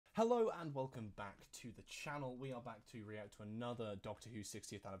Hello and welcome back to the channel. We are back to react to another Doctor Who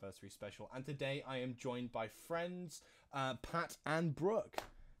 60th anniversary special, and today I am joined by friends Pat and Brooke.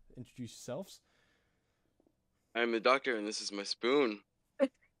 Introduce yourselves. I'm the Doctor, and this is my spoon.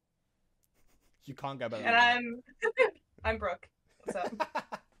 You can't go better. And I'm Brooke. What's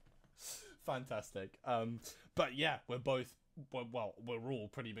up? Fantastic. But yeah, we're all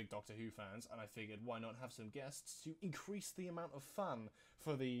pretty big Doctor Who fans, and I figured why not have some guests to increase the amount of fun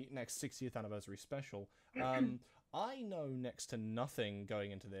for the next 60th anniversary special. I know next to nothing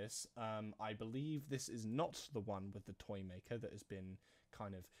going into this. I believe this is not the one with the toy maker that has been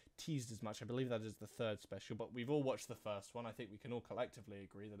kind of teased as much. I believe that is the third special, but we've all watched the first one. I think we can all collectively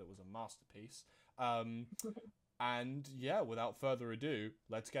agree that it was a masterpiece. And yeah, without further ado,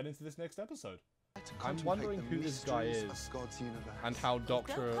 let's get into this next episode. I'm wondering who this guy is and how the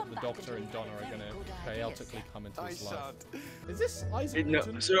Doctor and Donna are going to chaotically come into his life. Is this Isaac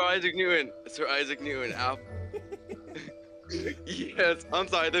Newton? Sir Isaac Newton. Sir Isaac Newton. Yes, I'm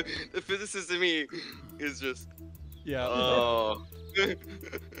sorry. The physicist in me is just... Yeah. Oh.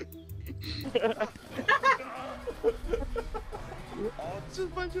 Just a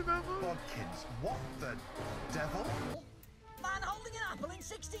bunch of apples. Kids, what the devil? Man holding an apple in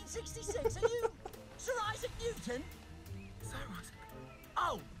 1666, are you Sir Isaac Newton? Sir Isaac?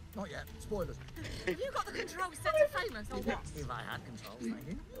 Oh, not yet. Spoilers. Have you got the controls set to famous or what? If I had controls, thank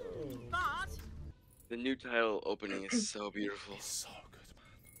you. But... The new title opening is so beautiful. It's so good, man.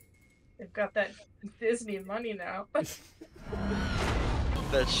 They've got that Disney money now.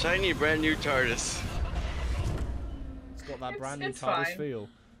 That shiny brand new TARDIS. It's got that brand new it's TARDIS fine. feel.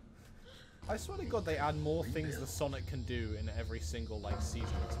 I swear to God, they add more things the Sonic can do in every single season.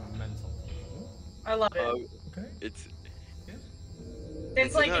 It's mental. I love it.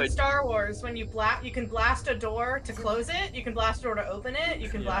 It's like in Star Wars when you can blast a door to close it, you can blast a door to open it, you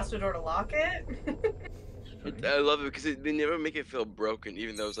can blast a door to lock it. I love it because they never make it feel broken,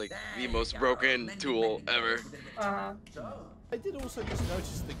 even though it's like the most broken tool ever. I did also just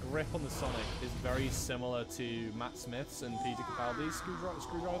notice the grip on the Sonic is very similar to Matt Smith's and Peter Capaldi's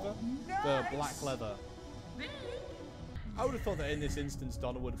screwdriver, the black leather. I would have thought that in this instance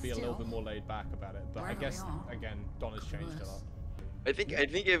Donna would be a little bit more laid back about it, but I guess again Donna's changed a lot. I think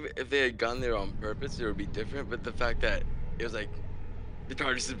if they had gone there on purpose, it would be different. But the fact that it was like the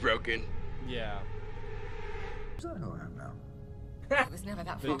TARDIS is broken. Yeah. Is that who I am now? It was never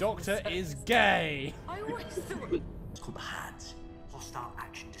that The far Doctor from the is first. gay. I always thought. It's called the HADS. Hostile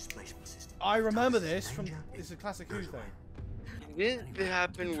Action Displacement System. I remember this from it's a classic Who thing. Didn't it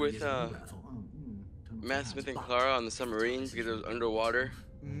happen with Matt Smith and Clara on the submarine because it was underwater?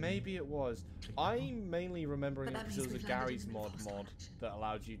 Maybe it was. I'm mainly remembering it because it was a Gary's mod that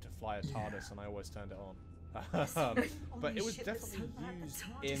allowed you to fly a TARDIS, and I always turned it on. But it was definitely used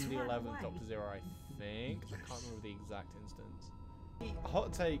in the 11th Doctor's era, I think. I can't remember the exact instance.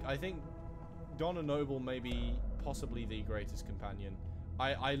 Hot take, I think Donna Noble may be possibly the greatest companion.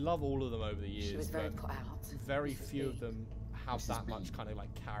 I love all of them over the years, but very few of them have that much kind of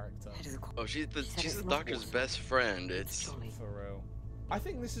character. Oh, she's the Doctor's best friend. It's for real. I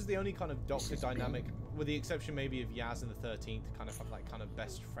think this is the only kind of Doctor dynamic, with the exception maybe of Yaz and the 13th, kind of have that kind of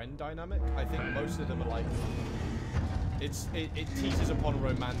best friend dynamic. I think most of them are it teeters upon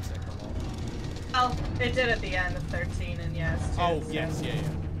romantic a lot. Well, it did at the end of 13 and yes. Too, Oh, so. yes, yeah.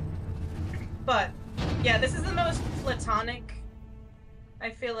 But, yeah, this is the most platonic I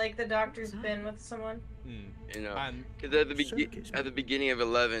feel like the Doctor's been with someone. you know, And because at the beginning of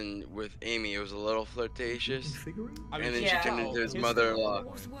 11 with Amy, it was a little flirtatious, and then she turned into his mother-in-law.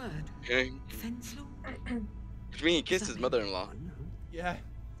 What's the word? Okay? Which means he kissed his mother-in-law. yeah.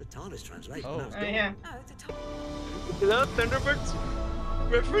 The TARDIS translation. Oh. Yeah. Oh, it's a Is that a Thunderbirds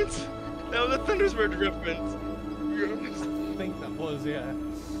reference? That was a Thunderbirds reference. I think that was, yeah.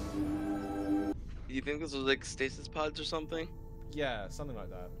 Do you think this was like stasis pods or something? Yeah, something like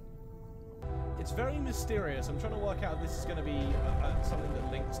that. It's very mysterious. I'm trying to work out if this is going to be something that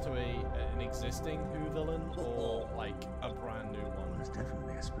links to an existing Who villain or a brand new one. It's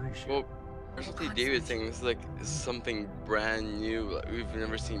definitely a spaceship. Well, personally, David's saying this is like something brand new we've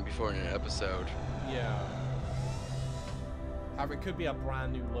never seen before in an episode. Yeah. However, it could be a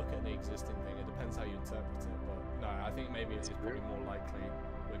brand new look at the existing thing. It depends how you interpret it. But no, I think maybe it's probably more likely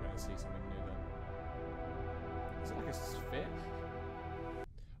we're going to see something new then. Is it like a sphere?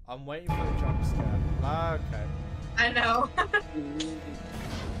 I'm waiting for the jump scare. Okay. I know.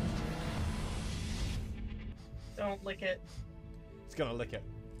 Don't lick it. It's gonna lick it.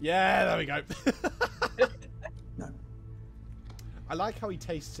 Yeah, there we go. No. I like how he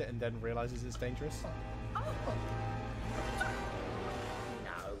tastes it and then realizes it's dangerous.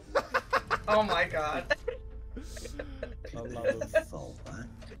 No. Oh my god. I love them.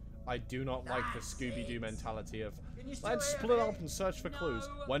 I do not like the Scooby-Doo mentality of let's split up and search for clues.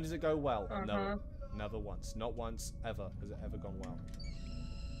 When does it go well? No, never once. Not once ever has it ever gone well.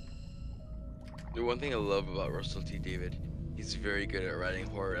 The one thing I love about Russell T. David, he's very good at writing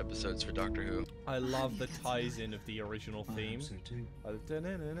horror episodes for Doctor Who. I love the ties in of the original theme.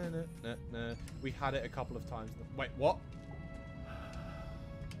 We had it a couple of times. Wait, what?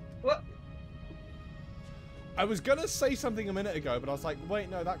 What? I was gonna say something a minute ago, but I was like, wait,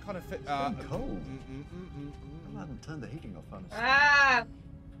 no, that kind of fit. I'm cold. I haven't turned the heating off, honestly. Ah!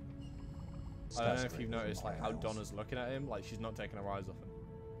 I don't know if you've noticed, like, how Donna's looking at him, like she's not taking her eyes off him.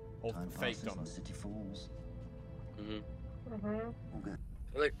 Or fake Donna. City falls.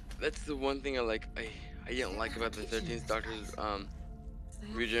 Like, that's the one thing I didn't like about the 13th Doctor's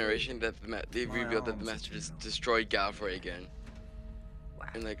regeneration, that they revealed that the Master just destroyed Gallifrey again.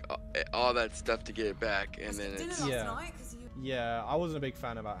 And like all that stuff to get it back, and then it's yeah. I wasn't a big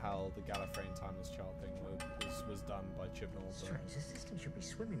fan about how the Gallifreyan timeless chart thing was done by Chibnall. Strange, the system should be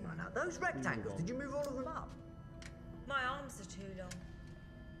swimming right now. Those rectangles, did you move all of them up? My arms are too long.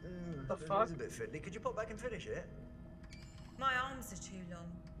 The fuck? It's a bit fiddly. Could you pop back and finish it? My arms are too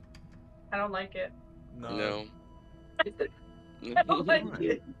long. I don't like it. no. I don't like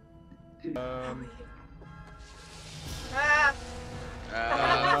it.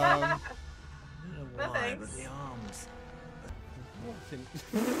 Ah! No thanks. But the arms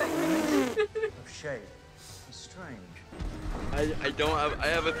Of shape. It's strange. I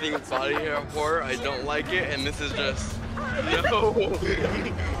have a thing with body hair horror. I don't like it, and this is just no.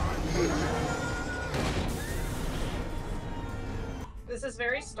 This is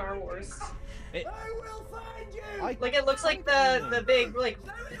very Star Wars. I will find you. Like it looks like the big like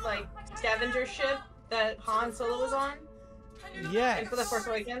scavenger ship that Han Solo was on. Yeah. And for the Force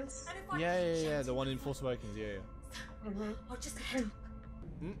Awakens. Yeah. The one in Force Awakens. Yeah. I'll just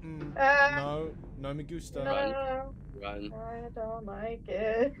No me gusta. Run. I don't like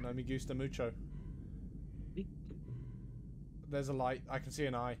it. No me gusta mucho. There's a light. I can see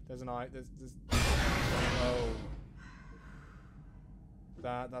an eye. There's an eye. There's. Oh.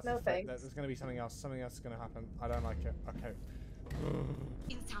 That's no thanks. There's gonna be something else. Something else is gonna happen. I don't like it. Okay.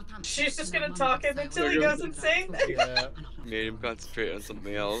 She's just gonna talk him until he goes insane. Yeah. Made him concentrate on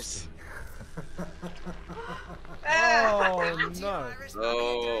something else. Oh no.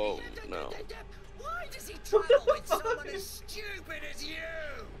 Oh no. Why does he travel with someone as stupid as you?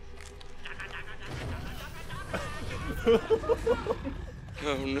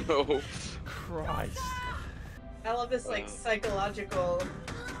 Oh no. Christ. I love this like psychological.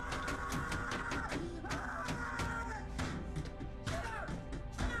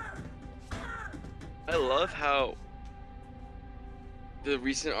 I love how the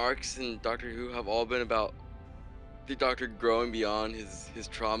recent arcs in Doctor Who have all been about the Doctor growing beyond his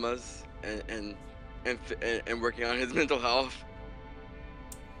traumas and working on his mental health.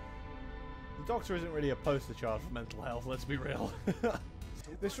 The Doctor isn't really a poster child for mental health. Let's be real.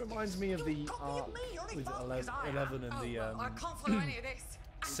 This reminds me of the with 11 and the I can't follow any of this.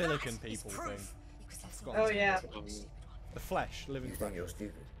 silicon people thing. Oh yeah. The flesh, living flesh. You're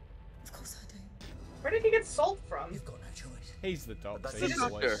stupid. Of course I do. Where did he get salt from? You've got no choice. He's the Doctor. But He's that's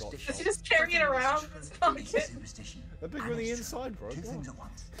always just- got Does shot. he just carry it around in his pocket? Superstition. They're bigger on the inside, bro. Two Go on. things at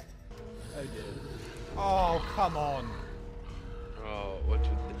once. Oh dear. Oh come on. Oh, what's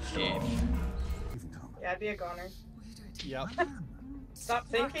with the teeth? Yeah, I'd be a goner. Yep. Stop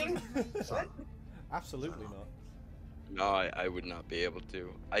thinking. What? Absolutely not. No, I would not be able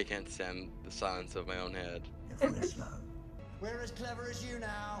to. I can't stand the silence of my own head. We're as clever as you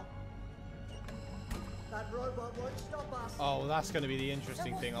now. That robot won't stop us. Oh, that's going to be the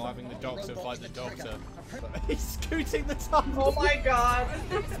interesting thing. I'm having the Doctor fight the Doctor. He's scooting the top. Oh my god.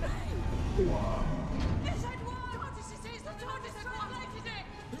 Who's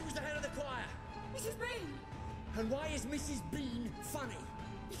the head of the choir? Mrs. Bean! And why is Mrs. Bean funny?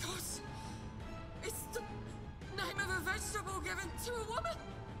 Because it's the name of a vegetable given to a woman.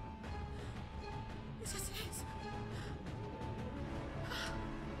 It just is.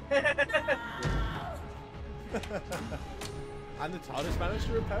 And the TARDIS managed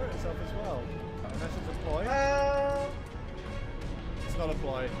to repair itself as well. Unless it's a ploy. It's not a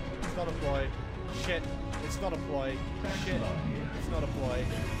ploy. It's not a ploy. Shit. It's not a ploy. Shit. It's not a ploy.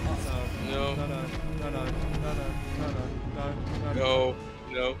 Oh no. No. No, no. No, no. No, no. No, no. No, no. No.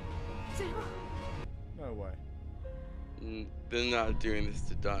 No. No way. They're not doing this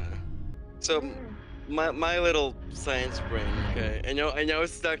to Donna. So, my little science brain, okay? I know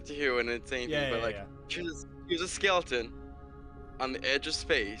it's Doctor Who and it's anything, but like, she was a skeleton on the edge of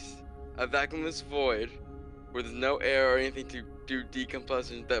space, a vacuumless void where there's no air or anything to do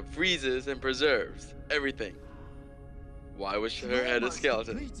decompression that freezes and preserves everything. Why was her head a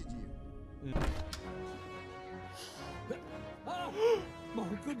skeleton? Oh, my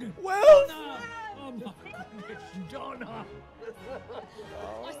goodness. Well, Donna! Oh my goodness, Donna!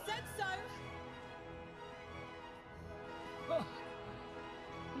 I said so.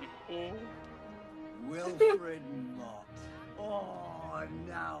 Wilfred Mott. Oh,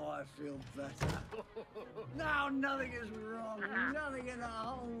 now I feel better. Now nothing is wrong. Nothing in the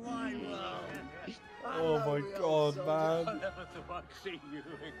whole wide world. oh my god, I man. never thought I'd see you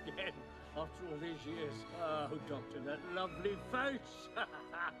again after all these years. Oh, Doctor, that lovely face.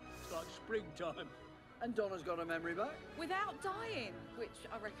 It's like springtime. And Donna's got her memory back. Without dying, which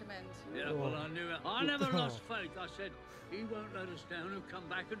I recommend. Yeah, well, I knew it. I never lost faith. I said, he won't let us down. He'll come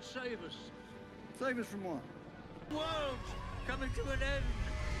back and save us. Save us from what? World's coming to an end.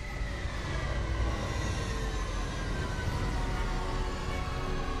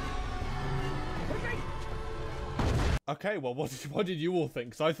 Okay, well, what did you all think?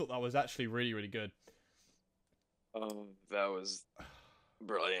 Because I thought that was actually really, really good. Oh, that was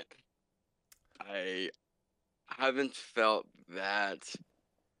brilliant. I haven't felt that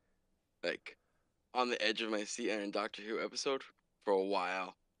like on the edge of my seat in a Doctor Who episode for a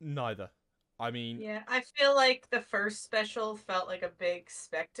while. Neither. I mean, Yeah, I feel like the first special felt like a big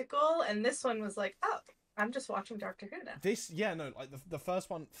spectacle, and this one was like, oh, I'm just watching Doctor Who now. like the first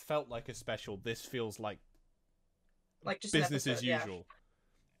one felt like a special. This feels like Just an business as episode, yeah. usual.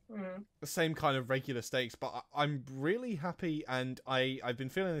 Mhm. The same kind of regular stakes, but I'm really happy, and I've been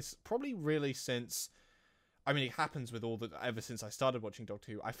feeling this probably really since. I mean, it happens with ever since I started watching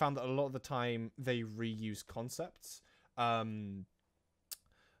Doctor Who. I found that a lot of the time they reuse concepts.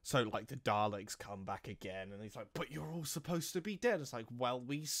 So like the Daleks come back again, and he's like, "But you're all supposed to be dead." It's like, "Well,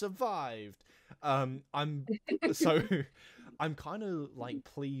 we survived." I'm so I'm kind of like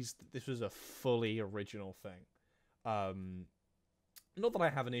pleased that this was a fully original thing. Not that I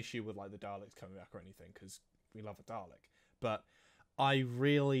have an issue with like the Daleks coming back or anything, because we love a Dalek, but I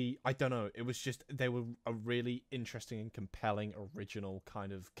don't know, it was just, they were a really interesting and compelling original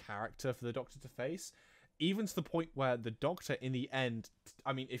kind of character for the Doctor to face, even to the point where the Doctor in the end,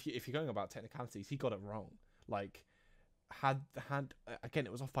 I mean, if you're going about technicalities, he got it wrong. Like, had again,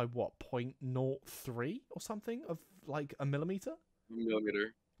 it was off by what, 0.03 or something of like a millimeter?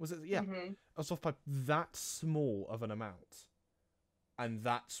 Millimeter. Was it? Yeah. Mhm. It was off by that small of an amount. And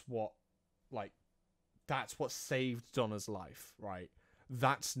that's what saved Donna's life, right?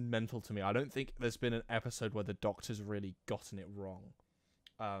 That's mental to me. I don't think there's been an episode where the Doctor's really gotten it wrong,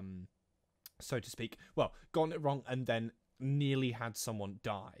 so to speak. Well, gotten it wrong and then nearly had someone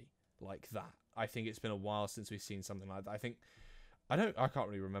die like that. I think it's been a while since we've seen something like that. I can't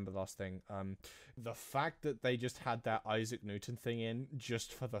really remember the last thing. The fact that they just had that Isaac Newton thing in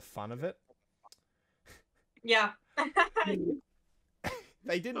just for the fun of it. Yeah.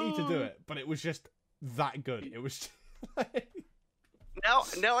 They didn't need to do it, but it was just that good. It was just Now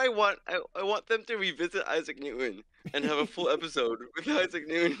I want them to revisit Isaac Newton and have a full episode with Isaac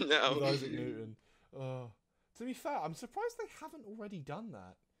Newton now. with Isaac Newton. To be fair, I'm surprised they haven't already done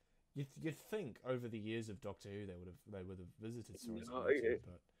that. You'd think over the years of Doctor Who they would have visited Sir Isaac Newton,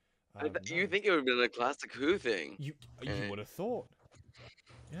 but You no. think it would have been a classic Who thing? You would have thought.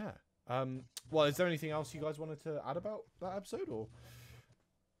 Yeah. Well, is there anything else you guys wanted to add about that episode, or?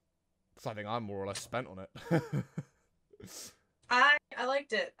 Because I think I'm more or less spent on it. I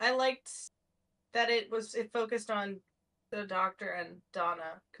liked it. I liked that it focused on the Doctor and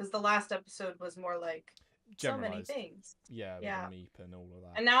Donna, because the last episode was more like so many Generalized. things. Yeah, with Yeah. the Meep and all of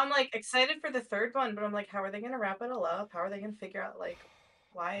that. And now I'm like excited for the third one, but I'm like, how are they gonna wrap it all up? How are they gonna figure out like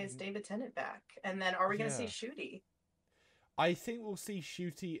why is David Tennant back? And then are we gonna see Yeah. Shooty? I think we'll see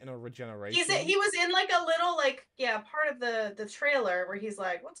Shooty in a regeneration. He was in like a little part of the trailer where he's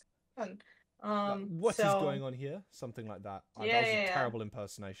like, what's going on? What is going on here? Something like that. That was a Yeah. terrible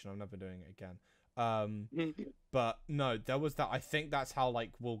impersonation. I'm never doing it again. But no, there was that. I think that's how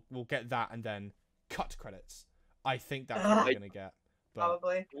like we'll get that and then cut credits. I think that's what we're gonna get. But,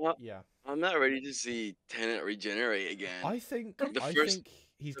 Probably. Yeah. I'm not ready to see Tennant regenerate again. I think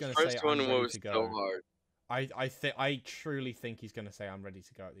he's the gonna first say I'm one ready was to go. so hard. I truly think he's gonna say I'm ready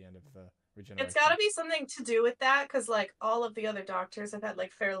to go at the end of the regeneration. It's got to be something to do with that, because like all of the other doctors have had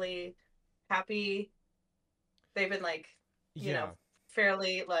like fairly happy. They've been like, you know,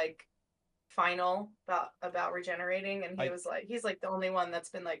 fairly like final about regenerating, and he's like the only one that's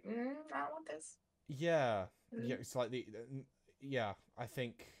been like, I don't want this. Yeah, it's like I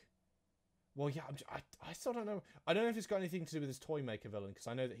think Well, yeah, I still don't know. I don't know if it's got anything to do with his toy maker villain, because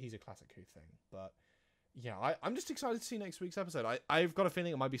I know that he's a classic Who thing. But yeah, I'm just excited to see next week's episode. I've got a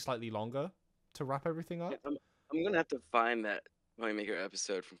feeling it might be slightly longer to wrap everything up. Yeah, I'm gonna have to find that toy maker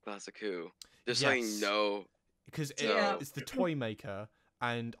episode from Classic Who, just so I know. Because it's the toy maker,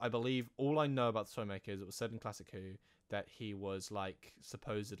 and I believe all I know about the toy maker is it was said in Classic Who that he was like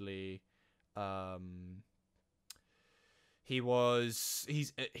supposedly,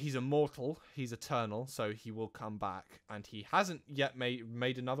 he's immortal, he's eternal, so he will come back, and he hasn't yet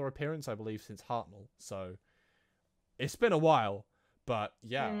made another appearance, I believe, since Hartnell. So it's been a while, but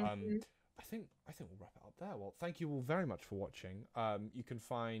yeah, I think we'll wrap it up there. Well, thank you all very much for watching. You can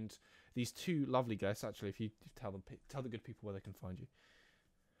find these two lovely guests, actually, if you tell the good people where they can find you.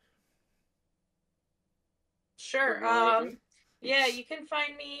 Sure. Yeah, you can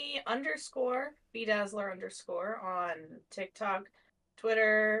find me _BDazzler_ on TikTok,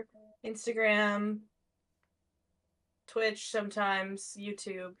 Twitter, Instagram, Twitch sometimes,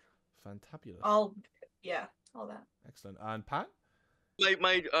 YouTube. Fantabulous. All that. Excellent. And Pat?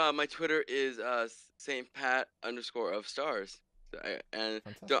 My Twitter is Saint Pat _of stars. And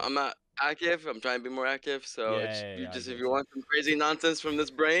I'm not active. I'm trying to be more active. So if you want some crazy nonsense from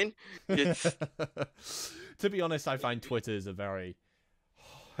this brain, it's... To be honest, I find Twitter is a very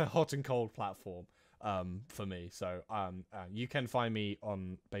hot and cold platform for me. So you can find me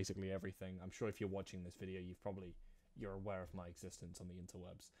on basically everything. I'm sure if you're watching this video, you're aware of my existence on the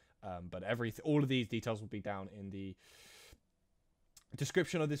interwebs. But all of these details will be down in the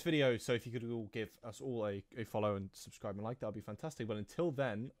description of this video, so if you could all give us all a follow and subscribe and like, that would be fantastic. But until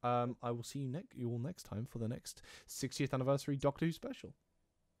then, I will see you all next time for the next 60th anniversary Doctor Who special.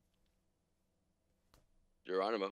 Geronimo.